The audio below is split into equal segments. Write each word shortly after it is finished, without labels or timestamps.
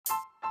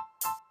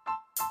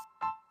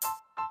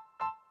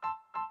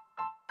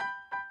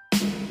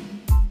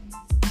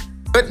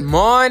Good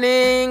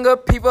morning,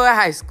 people at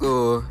high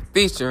school,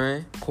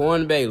 featuring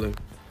Quan Baylor,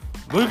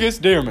 Lucas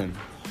Dearman,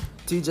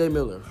 TJ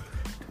Miller,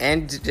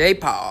 and J.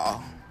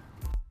 Paul.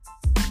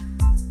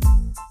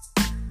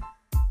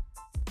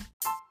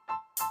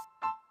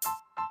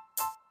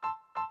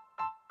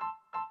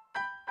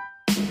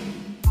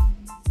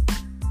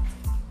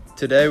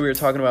 Today we are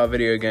talking about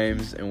video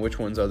games and which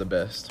ones are the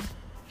best,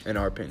 in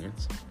our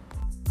opinions.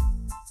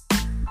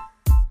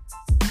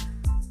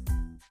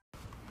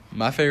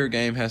 My favorite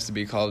game has to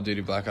be Call of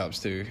Duty Black Ops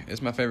 2.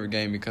 It's my favorite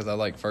game because I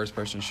like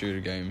first-person shooter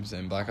games,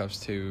 and Black Ops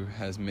 2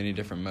 has many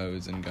different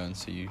modes and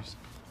guns to use.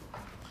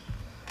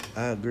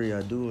 I agree.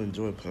 I do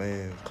enjoy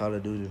playing Call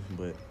of Duty,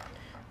 but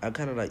I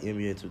kind of like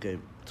NBA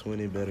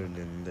 2K20 better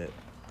than that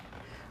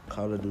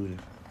Call of Duty,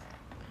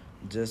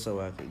 just so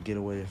I could get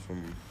away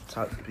from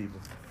toxic people.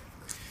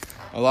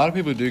 A lot of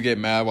people do get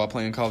mad while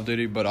playing Call of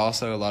Duty, but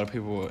also a lot of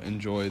people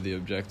enjoy the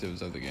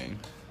objectives of the game.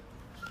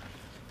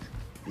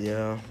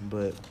 Yeah,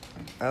 but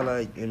I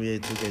like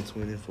NBA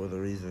 2K20 for the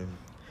reason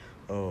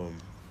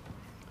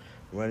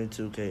running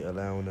 2K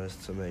allowing us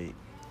to make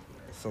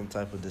some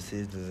type of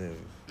decisions in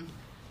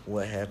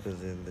what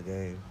happens in the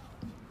game.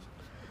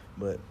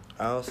 But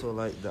I also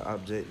like the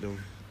objective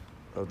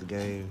of the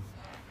game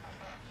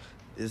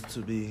is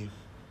to be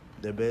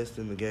the best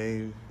in the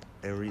game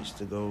and reach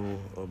the goal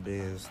of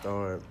being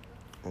starred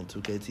on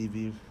 2K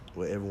TV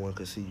where everyone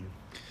can see you.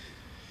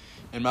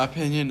 In my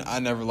opinion, I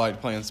never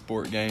liked playing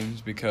sport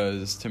games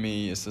because to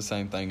me it's the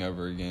same thing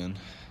over again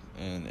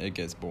and it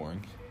gets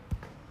boring.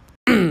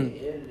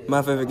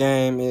 My favorite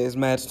game is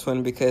Madden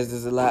 20 because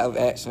there's a lot of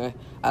action.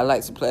 I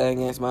like to play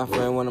against my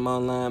friend when I'm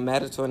online.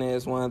 Madden 20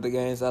 is one of the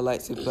games I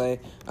like to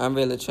play. I'm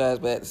really trash,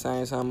 but at the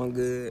same time, I'm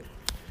good.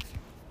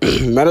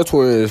 Madden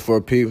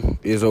 20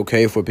 is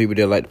okay for people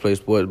that like to play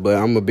sports, but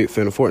I'm a big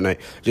fan of Fortnite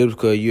just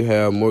because you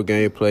have more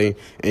gameplay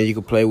and you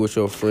can play with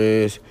your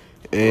friends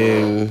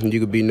and you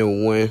could be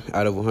number 1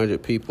 out of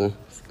 100 people.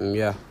 And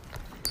yeah.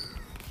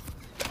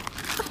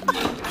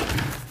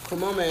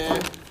 Come on, man.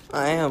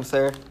 I am,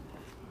 sir.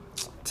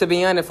 To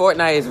be honest,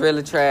 Fortnite is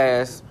really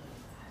trash.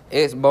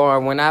 It's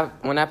boring. When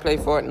I play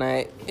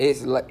Fortnite,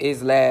 it's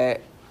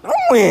lag. I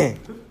win.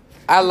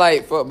 I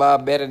like football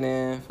better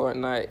than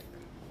Fortnite.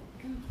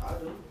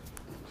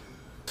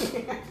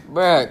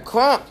 Bruh,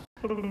 crump.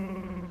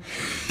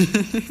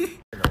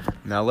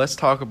 Now let's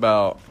talk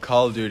about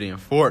Call of Duty and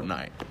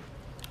Fortnite.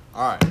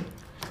 Alright.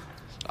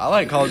 I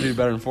like Call of Duty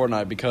better than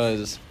Fortnite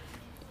because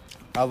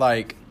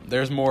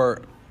there's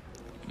more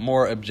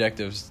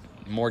objectives,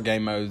 more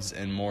game modes,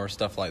 and more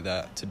stuff like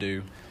that to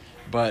do.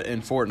 But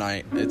in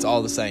Fortnite, it's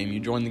all the same. You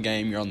join the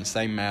game, you're on the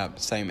same map,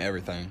 same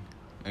everything.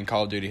 And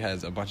Call of Duty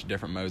has a bunch of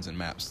different modes and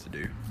maps to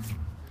do.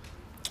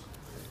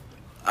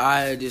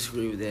 I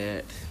disagree with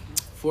that.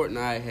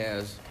 Fortnite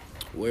has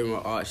way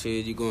more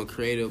options. You're going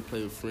creative,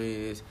 play with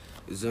friends,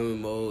 zombie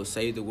mode,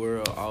 save the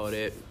world, all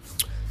that.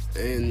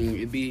 And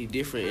it'd be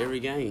different every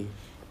game.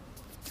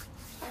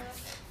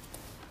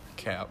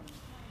 Cap.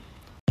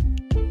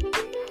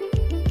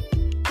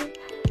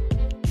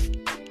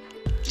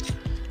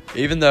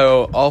 Even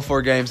though all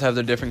 4 games have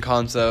their different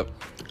concept,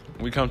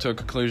 we come to a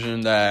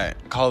conclusion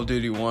that Call of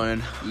Duty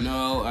won.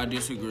 No, I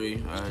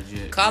disagree.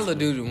 Call of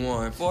Duty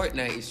 1.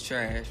 Fortnite is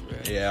trash, bro.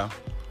 Yeah.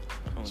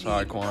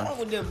 Sorry, Quan. What's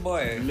with this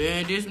boy?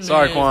 Man, this man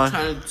Sorry, Quan.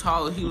 trying to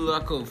talk. He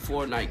look like a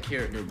Fortnite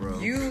character, bro.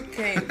 You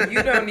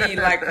don't need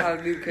like Call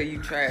of Duty because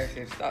you trash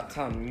and stop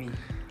talking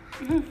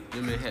to me.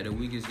 This man had the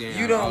weakest game.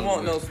 You don't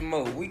want no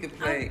smoke. We can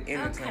play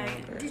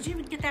anytime. Okay. Did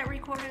you get that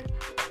recorded?